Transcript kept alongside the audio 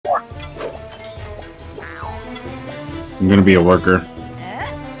I'm gonna be a worker.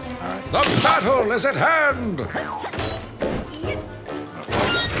 Alright. The battle is at hand!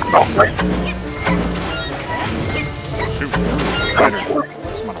 Shoot. Better.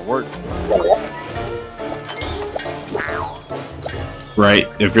 It's gonna work. Right,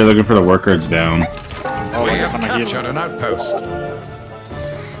 if you're looking for the worker, it's down. Oh, we have captured an outpost.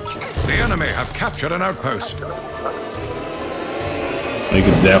 The enemy have captured an outpost. You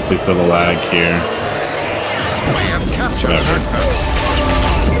can definitely feel the lag here. We have captured an outpost.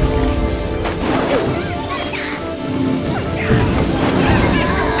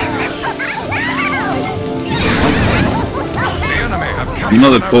 The enemy have captured. You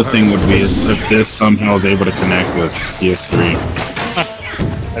know, the cool thing would be is if this somehow is able to connect with PS3.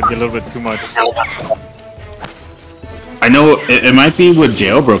 That'd be a little bit too much. I know it might be with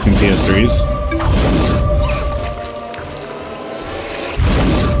jailbroken PS3s.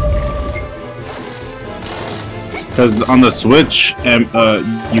 Because on the Switch,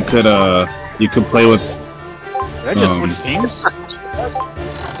 you could play with. Did I just switch teams?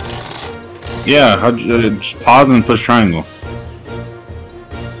 Yeah, just pause and push triangle.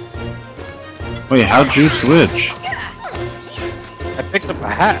 Wait, how'd you switch? I picked up a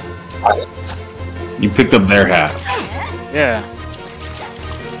hat. You picked up their hat. Yeah.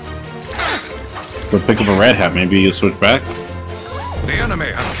 But pick up a red hat. Maybe you switch back. The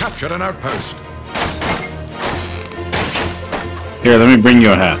enemy have captured an outpost. Here, let me bring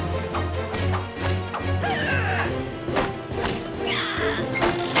you a hat.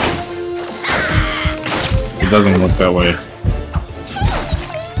 It doesn't work that way.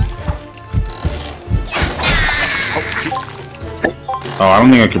 Oh, I don't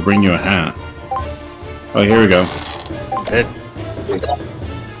think I could bring you a hat. Oh, here we go. It.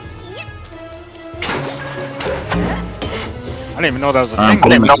 I didn't even know that was a thing.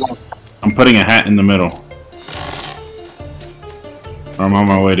 I'm putting a hat in the middle. I'm on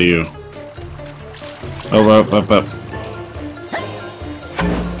my way to you. Up.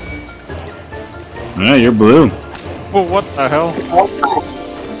 Yeah, you're blue. Oh, what the hell?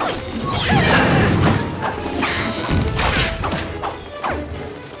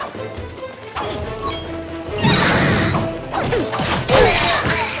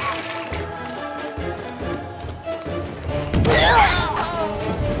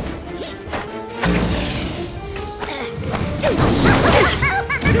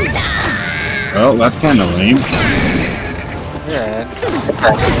 Well, that's kind of lame. Yeah.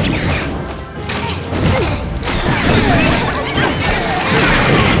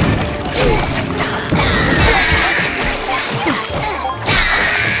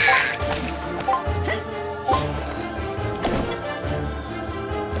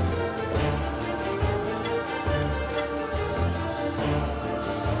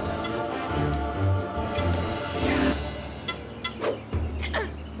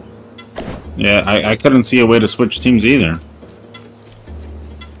 Yeah, I couldn't see a way to switch teams either.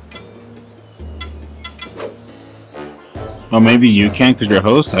 Oh, maybe you can because you're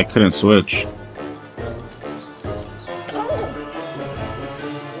host? I couldn't switch.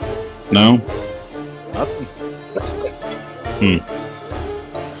 No? Nothing.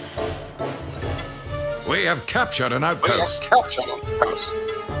 We have captured an outpost.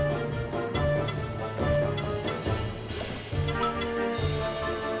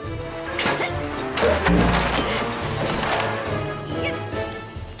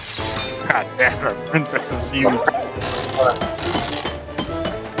 God damn, our princess is huge.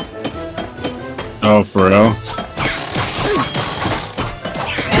 Oh, for real?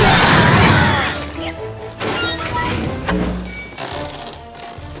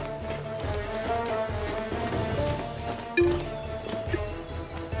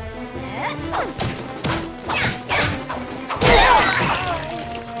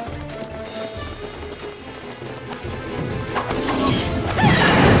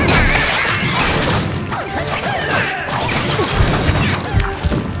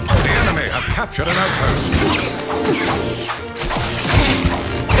 Captured an outpost.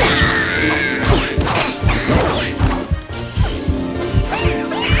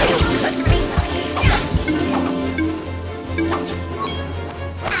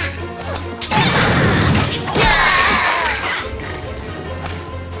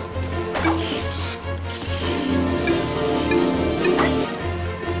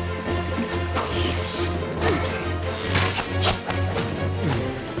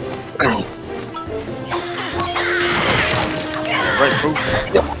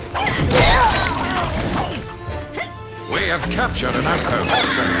 We have captured an outpost.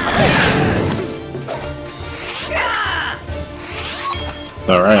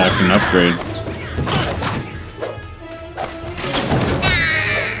 Alright, I can upgrade.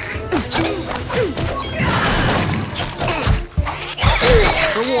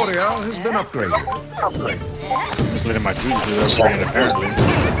 warrior has been upgraded. Just letting my dudes do that apparently.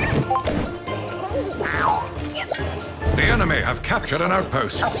 The enemy have captured an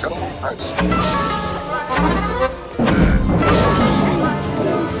outpost.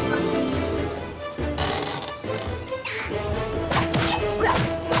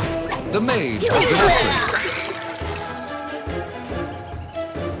 The mage has been upgraded.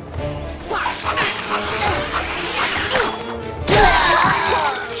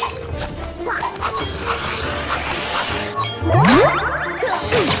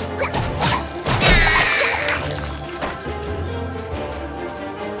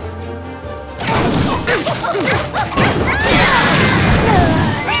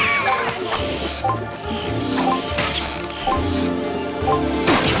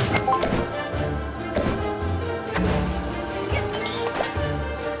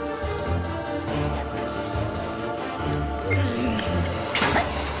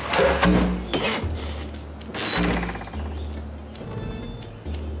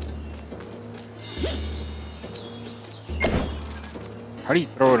 How do you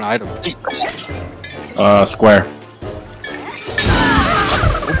throw an item? Square.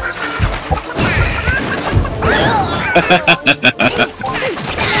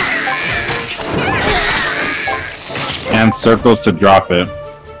 And circles to drop it.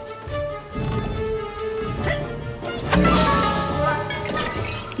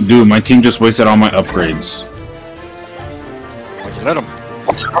 Dude, my team just wasted all my upgrades. Why'd you let them?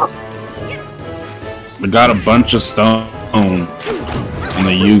 We got a bunch of stone, and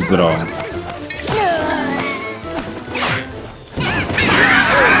they used it all.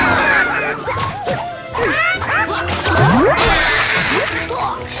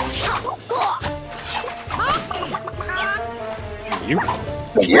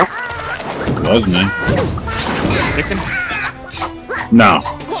 You? Was me. Chicken? No.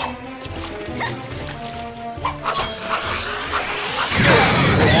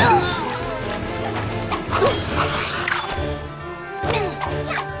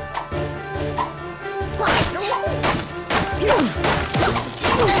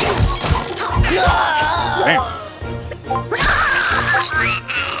 Damn.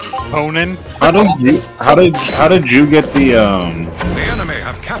 Conan? How did you get the The enemy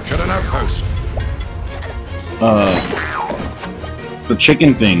have captured an outpost. the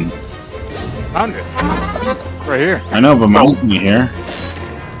chicken thing? Found it. Right here. I know, but mine's in here.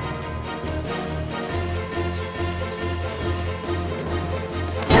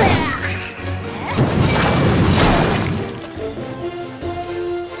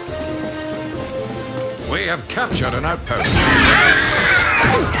 We have captured an outpost.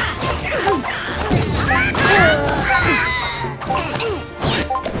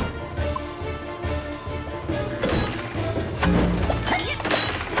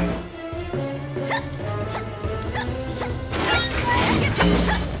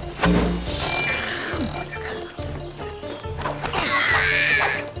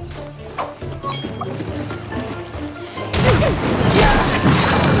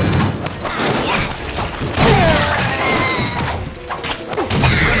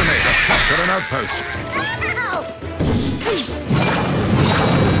 Outpost.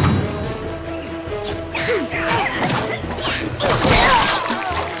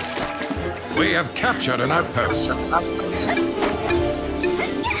 We have captured an outpost.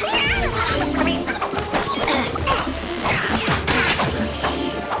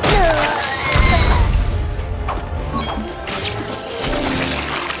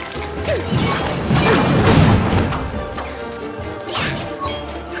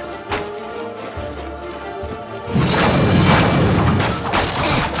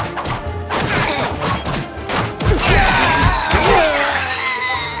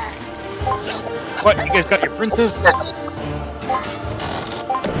 What? You guys got your princess?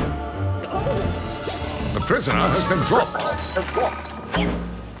 The prisoner has been dropped.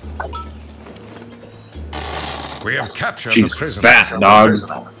 We have captured the She's prisoner. fat, dog.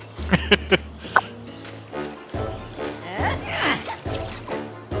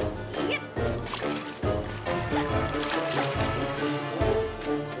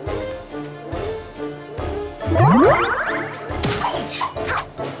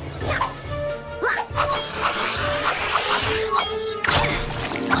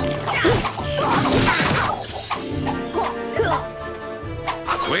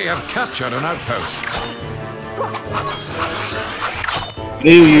 We have captured an outpost. Do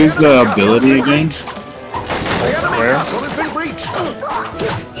you use the ability again? The enemy castle has been breached.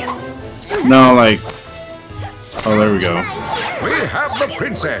 No, like... Oh, there we go. We have the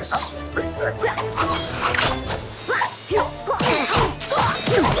princess.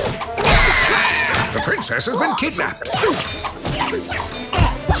 princess has been kidnapped.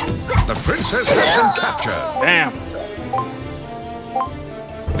 The princess has been captured. Damn.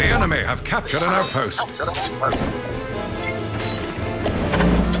 The enemy have captured an outpost.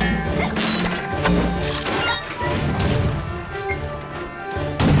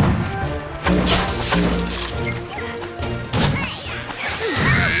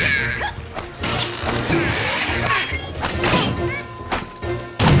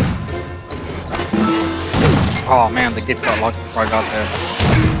 Oh man, the gate got locked before I got there.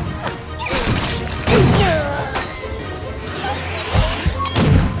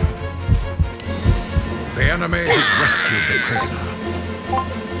 The enemy has rescued the prisoner.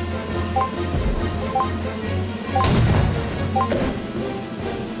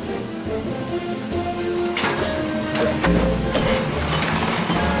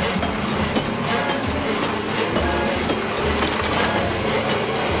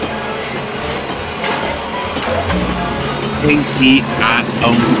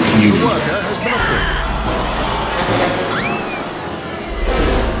 K-E-I-O-U. The worker has been upgraded.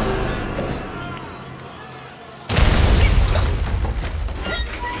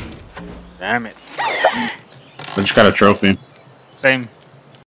 Damn it. I just got a trophy. Same.